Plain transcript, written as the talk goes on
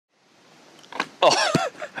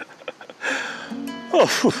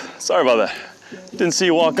Oh, sorry about that. Didn't see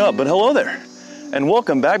you walk up, but hello there. And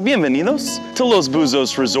welcome back, bienvenidos, to Los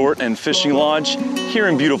Buzos Resort and Fishing Lodge here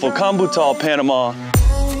in beautiful Cambutal, Panama,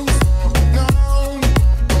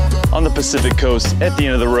 on the Pacific coast, at the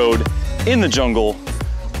end of the road, in the jungle,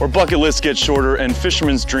 where bucket lists get shorter and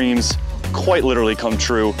fishermen's dreams quite literally come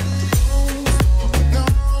true.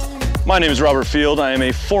 My name is Robert Field. I am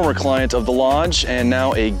a former client of the lodge and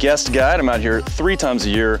now a guest guide. I'm out here 3 times a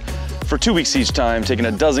year for 2 weeks each time, taking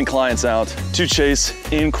a dozen clients out to chase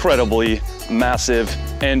incredibly massive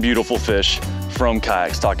and beautiful fish from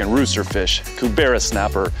kayaks, talking roosterfish, cubera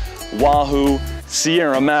snapper, wahoo,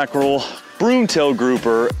 Sierra mackerel, broomtail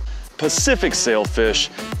grouper, Pacific sailfish,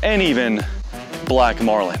 and even black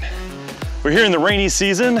marlin. We're here in the rainy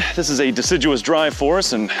season. This is a deciduous drive for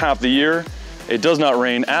us, and half the year it does not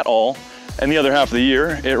rain at all, and the other half of the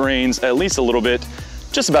year it rains at least a little bit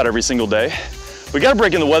just about every single day. We got a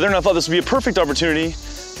break in the weather, and I thought this would be a perfect opportunity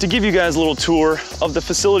to give you guys a little tour of the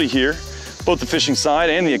facility here, both the fishing side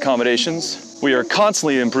and the accommodations. We are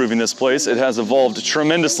constantly improving this place. It has evolved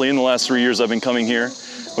tremendously in the last 3 years I've been coming here.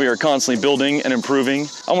 We are constantly building and improving.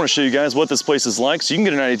 I want to show you guys what this place is like so you can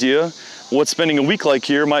get an idea what spending a week like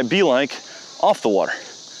here might be like off the water.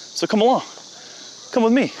 So come along, come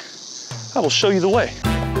with me. I will show you the way.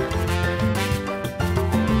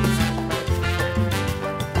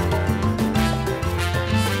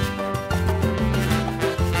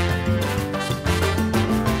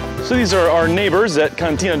 So these are our neighbors at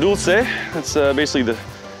Cantina Dulce. That's basically the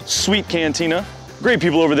sweet cantina. Great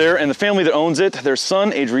people over there, and the family that owns it, their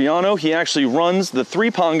son, Adriano, he actually runs the 3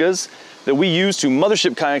 pangas that we use to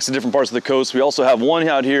mothership kayaks to different parts of the coast. We also have one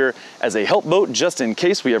out here as a help boat just in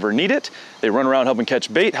case we ever need it. They run around helping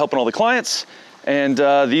catch bait, helping all the clients. And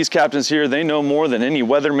these captains here, they know more than any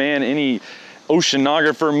weatherman, any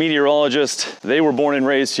oceanographer, meteorologist. They were born and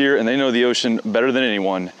raised here, and they know the ocean better than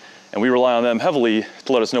anyone. And we rely on them heavily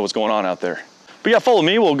to let us know what's going on out there. But yeah, follow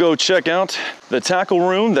me. We'll go check out the tackle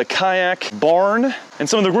room, the kayak barn, and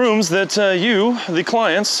some of the rooms that you, the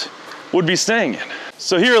clients, would be staying in.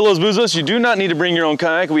 So here at Los Buzos, you do not need to bring your own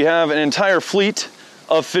kayak. We have an entire fleet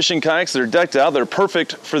of fishing kayaks that are decked out. They're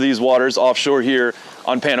perfect for these waters offshore here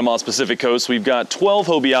on Panama's Pacific coast. We've got 12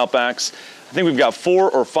 Hobie Outbacks. I think we've got 4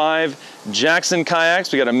 or 5 Jackson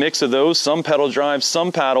kayaks. We got a mix of those, some pedal drive,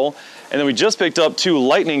 some paddle. And then we just picked up 2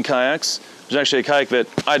 Lightning kayaks. There's actually a kayak that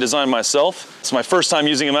I designed myself. It's my first time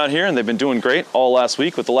using them out here, and they've been doing great all last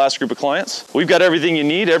week with the last group of clients. We've got everything you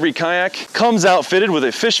need. Every kayak comes outfitted with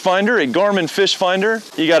a fish finder, a Garmin fish finder.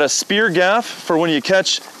 You got a spear gaff for when you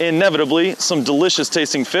catch, inevitably, some delicious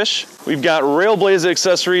tasting fish. We've got Railblaze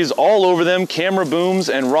accessories all over them, camera booms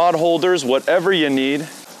and rod holders, whatever you need.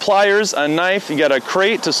 Pliers, a knife, you got a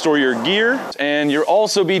crate to store your gear, and you'll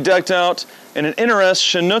also be decked out in an Interest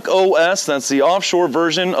Chinook OS. That's the offshore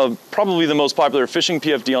version of probably the most popular fishing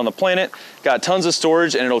PFD on the planet. Got tons of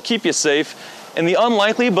storage, and it'll keep you safe in the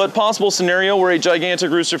unlikely but possible scenario where a gigantic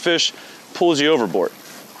roosterfish pulls you overboard.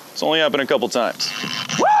 It's only happened a couple times.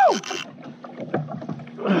 Woo!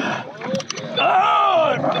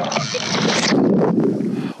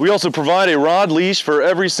 We also provide a rod leash for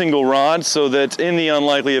every single rod so that in the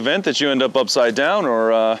unlikely event that you end up upside down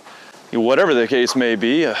or whatever the case may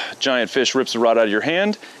be, a giant fish rips the rod out of your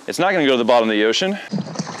hand, it's not going to go to the bottom of the ocean.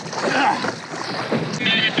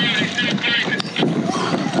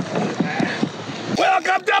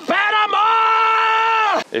 Welcome to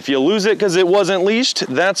Panama! If you lose it because it wasn't leashed,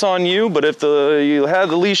 that's on you, but if you had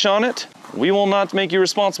the leash on it, we will not make you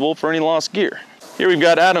responsible for any lost gear. Here we've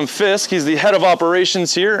got Adam Fisk. He's the head of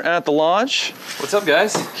operations here at the lodge. What's up,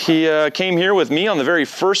 guys? He came here with me on the very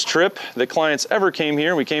first trip that clients ever came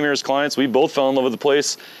here. We came here as clients. We both fell in love with the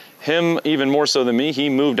place. Him even more so than me. He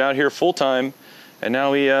moved out here full time, and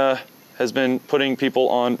now he has been putting people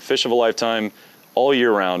on Fish of a Lifetime all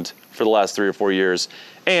year round for the last 3 or 4 years.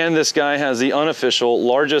 And this guy has the unofficial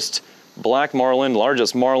largest black marlin,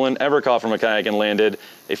 largest marlin ever caught from a kayak and landed,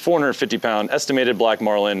 a 450-pound estimated black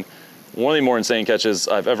marlin. One of the more insane catches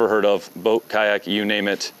I've ever heard of, boat, kayak, you name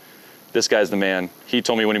it. This guy's the man. He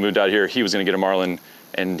told me when he moved out here he was gonna get a marlin,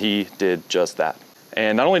 and he did just that.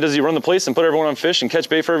 And not only does he run the place and put everyone on fish and catch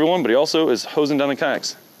bait for everyone, but he also is hosing down the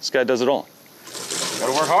kayaks. This guy does it all.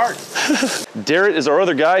 Gotta work hard. Darrett is our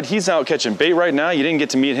other guide. He's out catching bait right now. You didn't get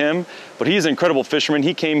to meet him, but he's an incredible fisherman.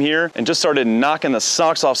 He came here and just started knocking the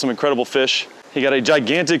socks off some incredible fish. He got a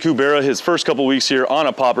gigantic cubera his first couple weeks here on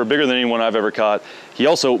a popper, bigger than anyone I've ever caught. He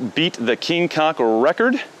also beat the king cock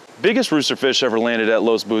record. Biggest roosterfish ever landed at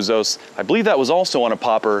Los Buzos. I believe that was also on a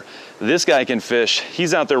popper. This guy can fish.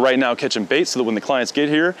 He's out there right now catching bait so that when the clients get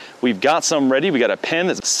here, we've got some ready. We got a pen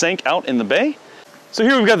that's sank out in the bay. So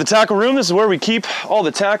here we've got the tackle room. This is where we keep all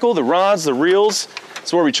the tackle, the rods, the reels.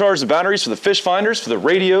 It's where we charge the batteries for the fish finders, for the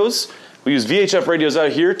radios. We use VHF radios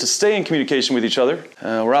out here to stay in communication with each other.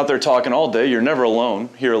 We're out there talking all day. You're never alone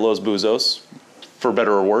here at Los Buzos, for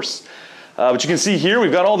better or worse. But you can see here,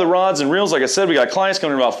 we've got all the rods and reels. Like I said, we got clients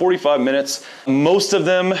coming in about 45 minutes. Most of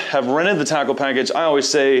them have rented the tackle package. I always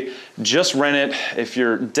say, just rent it. If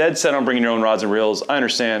you're dead set on bringing your own rods and reels, I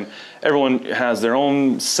understand. Everyone has their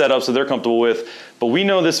own setups that they're comfortable with. But we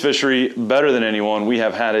know this fishery better than anyone.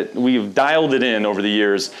 We've dialed it in over the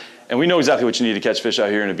years, and we know exactly what you need to catch fish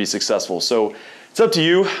out here and to be successful. So it's up to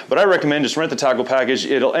you, but I recommend just rent the tackle package.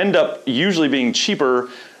 It'll end up usually being cheaper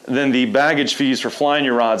than the baggage fees for flying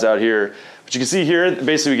your rods out here. But you can see here,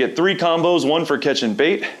 basically we get 3 combos, one for catching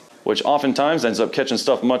bait, which oftentimes ends up catching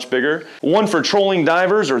stuff much bigger, one for trolling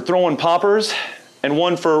divers or throwing poppers, and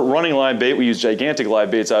one for running live bait. We use gigantic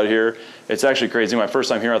live baits out here. It's actually crazy. My first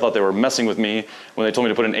time here, I thought they were messing with me when they told me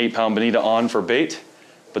to put an 8-pound bonita on for bait.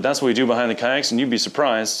 But that's what we do behind the kayaks, and you'd be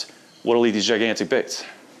surprised what'll eat these gigantic baits.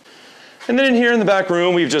 And then in here in the back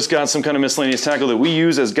room, we've just got some kind of miscellaneous tackle that we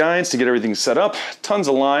use as guides to get everything set up. Tons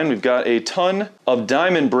of line. We've got a ton of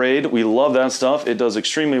diamond braid. We love that stuff. It does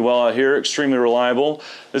extremely well out here, extremely reliable.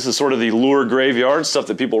 This is sort of the lure graveyard, stuff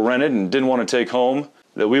that people rented and didn't want to take home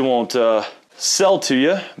that we won't sell to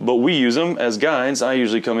you, but we use them as guides. I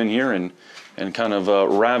usually come in here and kind of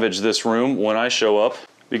ravage this room when I show up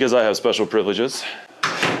because I have special privileges.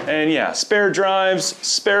 And yeah, spare drives,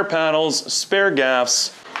 spare paddles, spare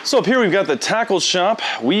gaffs. So up here we've got the tackle shop.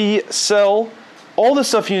 We sell all the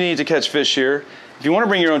stuff you need to catch fish here. If you want to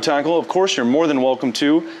bring your own tackle, of course, you're more than welcome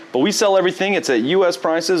to, but we sell everything. It's at US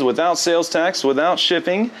prices, without sales tax, without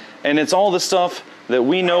shipping, and it's all the stuff that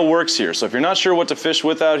we know works here. So if you're not sure what to fish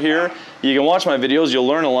with out here, you can watch my videos, you'll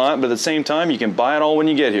learn a lot, but at the same time, you can buy it all when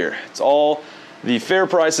you get here. It's all the fair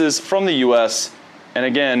prices from the US, and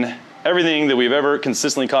again, everything that we've ever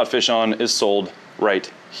consistently caught fish on is sold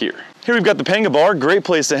right here. Here we've got the Panga Bar, great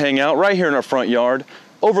place to hang out right here in our front yard,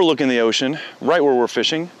 overlooking the ocean, right where we're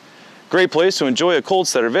fishing. Great place to enjoy a cold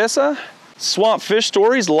cerveza, swap fish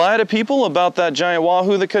stories, lie to people about that giant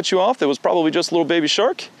wahoo that cut you off that was probably just a little baby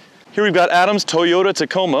shark. Here we've got Adam's Toyota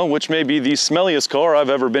Tacoma, which may be the smelliest car I've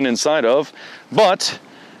ever been inside of, but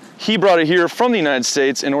he brought it here from the United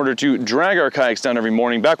States in order to drag our kayaks down every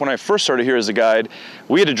morning. Back when I first started here as a guide,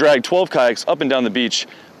 we had to drag 12 kayaks up and down the beach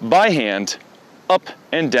by hand, up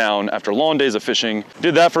and down after long days of fishing.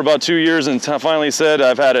 Did that for about 2 years and finally said,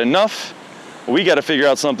 I've had enough. We got to figure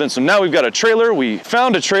out something. So now we've got a trailer. We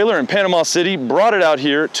found a trailer in Panama City, brought it out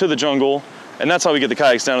here to the jungle, and that's how we get the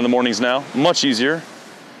kayaks down in the mornings now. Much easier.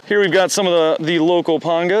 Here we've got some of the local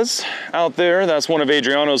pangas out there. That's one of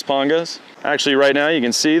Adriano's pangas. Actually, right now you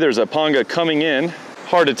can see there's a panga coming in.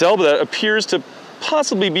 Hard to tell, but that appears to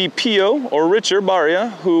possibly be Pio or Richard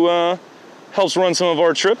Baria, who helps run some of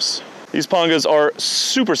our trips. These pangas are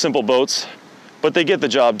super simple boats, but they get the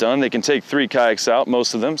job done. They can take 3 kayaks out,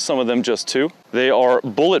 most of them, some of them just 2. They are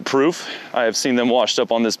bulletproof. I have seen them washed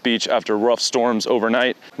up on this beach after rough storms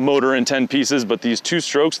overnight. Motor in 10 pieces, but these 2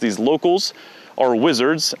 strokes, these locals, are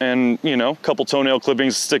wizards, and you know, a couple toenail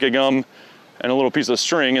clippings, stick of gum, and a little piece of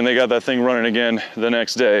string, and they got that thing running again the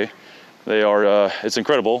next day. They are, it's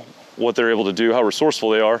incredible what they're able to do, how resourceful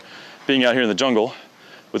they are, being out here in the jungle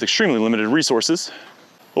with extremely limited resources.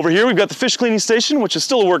 Over here, we've got the fish cleaning station, which is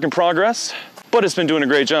still a work in progress, but it's been doing a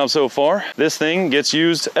great job so far. This thing gets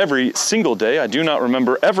used every single day. I do not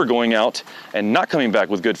remember ever going out and not coming back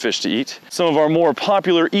with good fish to eat. Some of our more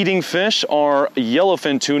popular eating fish are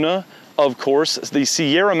yellowfin tuna, of course. The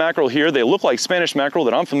Sierra mackerel here, they look like Spanish mackerel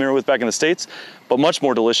that I'm familiar with back in the States, but much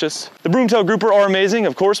more delicious. The broomtail grouper are amazing.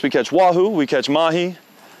 Of course, we catch wahoo, we catch mahi,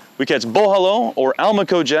 we catch bohalo or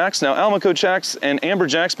almaco jacks. Now, almaco jacks and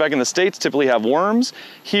amberjacks back in the States typically have worms.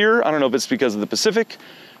 Here, I don't know if it's because of the Pacific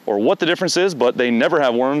or what the difference is, but they never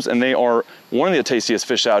have worms, and they are one of the tastiest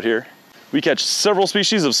fish out here. We catch several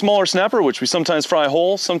species of smaller snapper, which we sometimes fry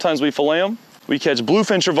whole, sometimes we fillet them. We catch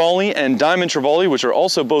bluefin trevally and diamond trevally, which are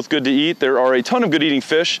also both good to eat. There are a ton of good eating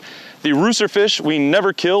fish. The roosterfish we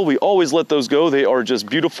never kill. We always let those go. They are just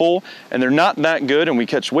beautiful, and they're not that good, and we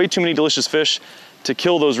catch way too many delicious fish to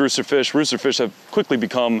kill those roosterfish. Roosterfish have quickly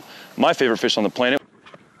become my favorite fish on the planet.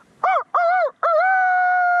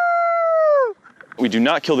 We do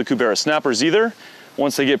not kill the cubera snappers either.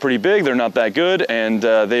 Once they get pretty big, they're not that good, and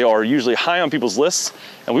they are usually high on people's lists,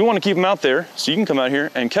 and we want to keep them out there so you can come out here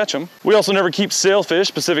and catch them. We also never keep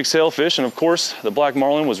sailfish, Pacific sailfish, and of course the black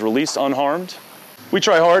marlin was released unharmed. We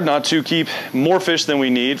try hard not to keep more fish than we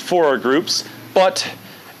need for our groups, but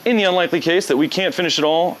in the unlikely case that we can't finish it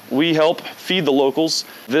all, we help feed the locals.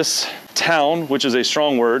 This town, which is a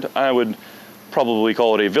strong word, I would probably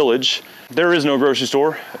call it a village. There is no grocery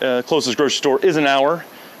store. Closest grocery store is an hour,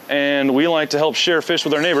 and we like to help share fish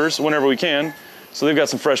with our neighbors whenever we can. So they've got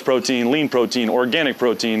some fresh protein, lean protein, organic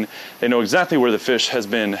protein. They know exactly where the fish has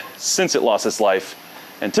been since it lost its life.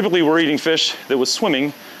 And typically we're eating fish that was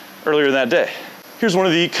swimming earlier that day. Here's one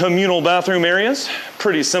of the communal bathroom areas.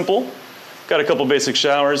 Pretty simple. Got a couple basic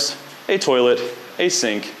showers, a toilet, a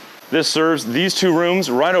sink. This serves these two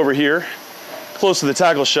rooms right over here, close to the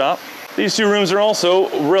tackle shop. These two rooms are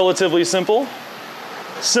also relatively simple.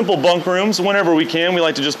 Simple bunk rooms whenever we can. We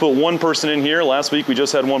like to just put one person in here. Last week we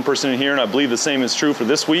just had one person in here, and I believe the same is true for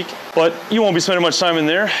this week. But you won't be spending much time in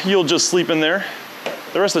there. You'll just sleep in there.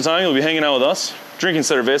 The rest of the time you'll be hanging out with us, drinking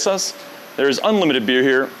cervezas. There's unlimited beer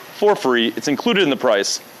here for free. It's included in the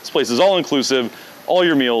price. This place is all inclusive, all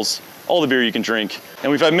your meals, all the beer you can drink.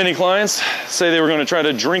 And we've had many clients say they were going to try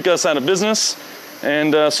to drink us out of business.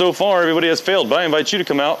 And so far everybody has failed, but I invite you to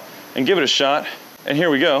come out and give it a shot. And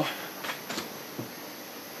here we go.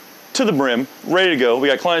 To the brim, ready to go. We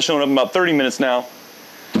got clients showing up in about 30 minutes now.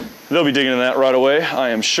 They'll be digging into that right away, I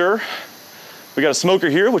am sure. We got a smoker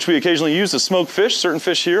here, which we occasionally use to smoke fish. Certain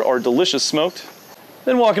fish here are delicious smoked.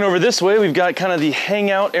 Then walking over this way, we've got kind of the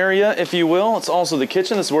hangout area, if you will. It's also the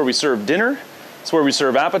kitchen. This is where we serve dinner. It's where we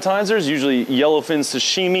serve appetizers, usually yellowfin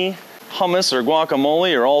sashimi, hummus, or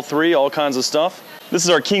guacamole, or all three, all kinds of stuff. This is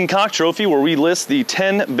our King Cock trophy, where we list the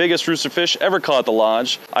 10 biggest rooster fish ever caught at the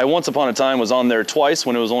lodge. I once upon a time was on there twice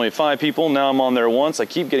when it was only 5 people. Now I'm on there once. I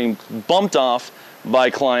keep getting bumped off by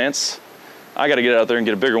clients. I gotta get out there and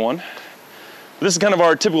get a bigger one. This is kind of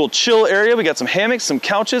our typical chill area. We got some hammocks, some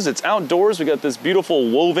couches. It's outdoors. We got this beautiful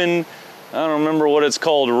woven, I don't remember what it's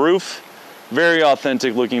called, roof. Very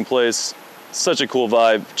authentic looking place. Such a cool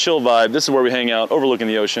vibe, chill vibe. This is where we hang out, overlooking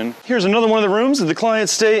the ocean. Here's another one of the rooms that the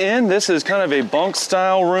clients stay in. This is kind of a bunk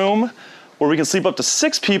style room where we can sleep up to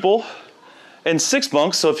 6 people in 6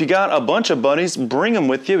 bunks. So if you got a bunch of buddies, bring them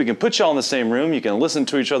with you. We can put you all in the same room. You can listen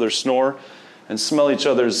to each other snore and smell each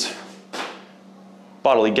other's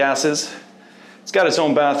bodily gases. It's got its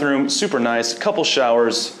own bathroom, super nice, couple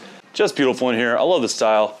showers, just beautiful in here. I love the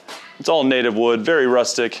style. It's all native wood, very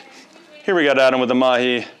rustic. Here we got Adam with the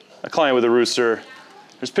mahi, a client with a rooster.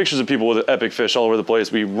 There's pictures of people with epic fish all over the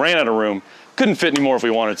place. We ran out of room. Couldn't fit anymore if we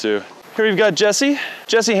wanted to. Here we've got Jesse.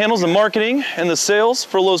 Jesse handles the marketing and the sales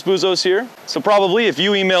for Los Buzos here. So probably if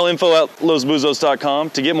you email info@losbuzos.com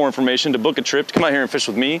to get more information, to book a trip, to come out here and fish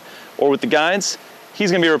with me or with the guides,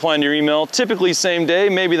 he's gonna be replying to your email, typically same day,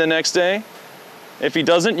 maybe the next day. If he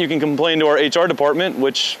doesn't, you can complain to our HR department,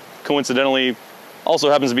 which coincidentally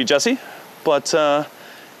also happens to be Jesse. But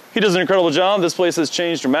he does an incredible job. This place has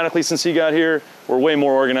changed dramatically since he got here. We're way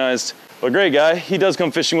more organized. But great guy. He does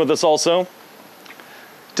come fishing with us also.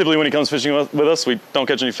 Typically when he comes fishing with us, we don't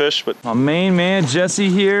catch any fish, but. My main man, Jesse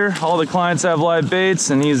here. All the clients have live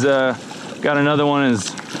baits, and he's got another one,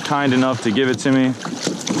 is kind enough to give it to me.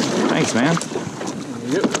 Thanks, man.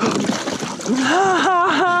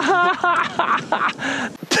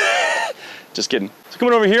 Just kidding. So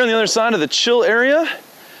coming over here on the other side of the chill area,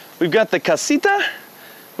 we've got the casita,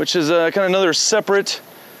 which is kind of another separate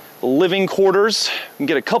living quarters. You can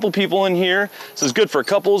get a couple people in here. This is good for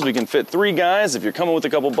couples. We can fit 3 guys if you're coming with a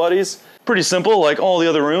couple buddies. Pretty simple, like all the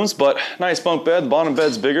other rooms, but nice bunk bed. The bottom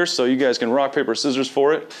bed's bigger, so you guys can rock, paper, scissors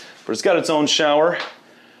for it. But it's got its own shower,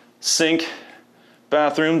 sink,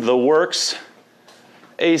 bathroom, the works,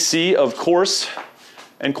 AC, of course,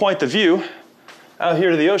 and quite the view out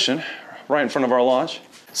here to the ocean, right in front of our lodge.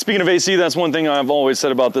 Speaking of AC, that's one thing I've always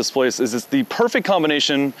said about this place, is it's the perfect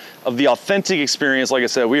combination of the authentic experience. Like I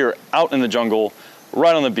said, we are out in the jungle,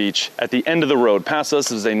 right on the beach, at the end of the road. Past us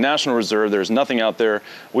is a national reserve. There's nothing out there.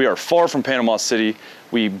 We are far from Panama City.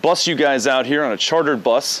 We bus you guys out here on a chartered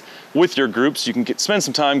bus with your groups. You can spend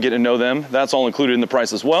some time getting to know them. That's all included in the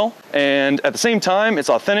price as well. And at the same time, it's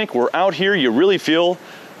authentic. We're out here. You really feel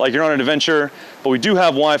like you're on an adventure, but we do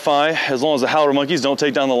have Wi-Fi as long as the howler monkeys don't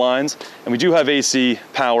take down the lines. And we do have AC,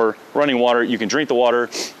 power, running water. You can drink the water.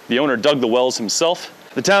 The owner dug the wells himself.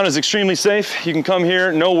 The town is extremely safe. You can come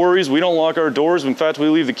here, no worries. We don't lock our doors. In fact, we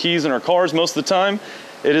leave the keys in our cars most of the time.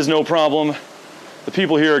 It is no problem. The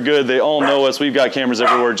people here are good. They all know us. We've got cameras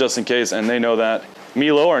everywhere just in case, and they know that.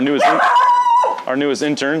 Milo, our newest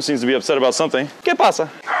intern, seems to be upset about something. ¿Qué pasa?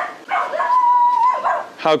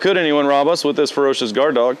 How could anyone rob us with this ferocious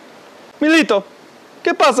guard dog? Milito,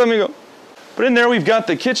 ¿qué pasa, amigo? But in there we've got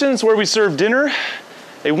the kitchen. It's where we serve dinner.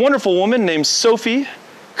 A wonderful woman named Sophie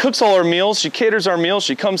cooks all our meals. She caters our meals.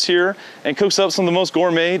 She comes here and cooks up some of the most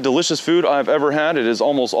gourmet, delicious food I've ever had. It is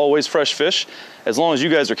almost always fresh fish. As long as you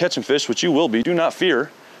guys are catching fish, which you will be, do not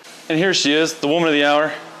fear. And here she is, the woman of the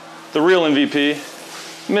hour, the real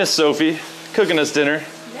MVP, Miss Sophie. cooking us dinner.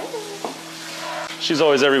 She's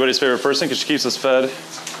always everybody's favorite person because she keeps us fed.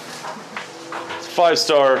 It's a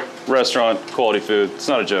 5-star restaurant, quality food. It's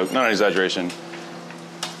not a joke, not an exaggeration.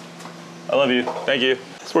 I love you, thank you.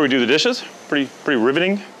 That's where we do the dishes, pretty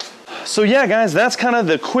riveting. So yeah, guys, that's kind of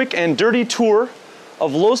the quick and dirty tour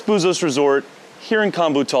of Los Buzos Resort here in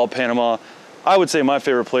Cambutal, Panama. I would say my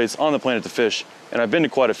favorite place on the planet to fish, and I've been to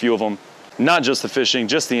quite a few of them. Not just the fishing,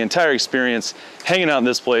 just the entire experience, hanging out in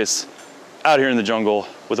this place, out here in the jungle,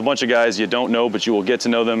 with a bunch of guys you don't know, but you will get to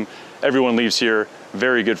know them. Everyone leaves here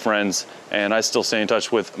very good friends, and I still stay in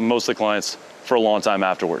touch with most of the clients for a long time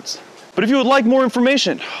afterwards. But if you would like more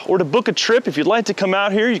information or to book a trip, if you'd like to come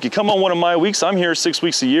out here, you could come on one of my weeks. I'm here 6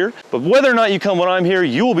 weeks a year. But whether or not you come when I'm here,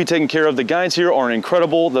 you will be taken care of. The guides here are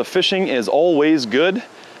incredible. The fishing is always good.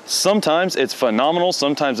 Sometimes it's phenomenal,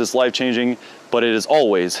 sometimes it's life-changing, but it is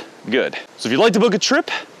always good. So if you'd like to book a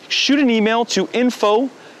trip, shoot an email to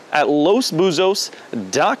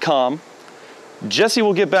info@losbuzos.com. Jesse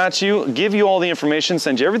will get back to you, give you all the information,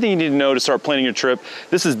 send you everything you need to know to start planning your trip.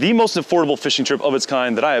 This is the most affordable fishing trip of its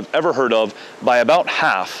kind that I have ever heard of by about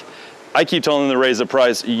half. I keep telling them to raise the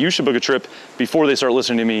price. You should book a trip before they start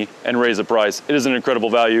listening to me and raise the price. It is an incredible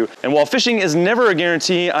value. And while fishing is never a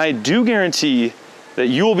guarantee, I do guarantee that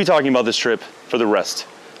you will be talking about this trip for the rest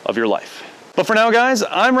of your life. But for now, guys,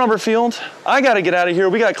 I'm Robert Field. I gotta get out of here.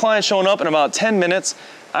 We got clients showing up in about 10 minutes.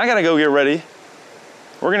 I gotta go get ready.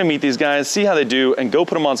 We're gonna meet these guys, see how they do, and go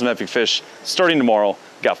put them on some epic fish starting tomorrow.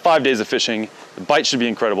 Got 5 days of fishing. The bite should be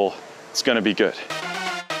incredible. It's gonna be good.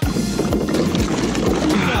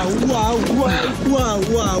 Wow, wow,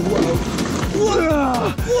 wow,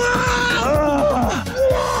 wow.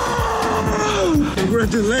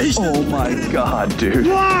 Congratulations. Oh my God, dude.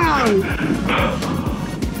 Wow.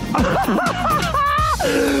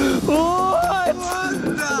 What?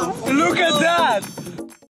 Look at that.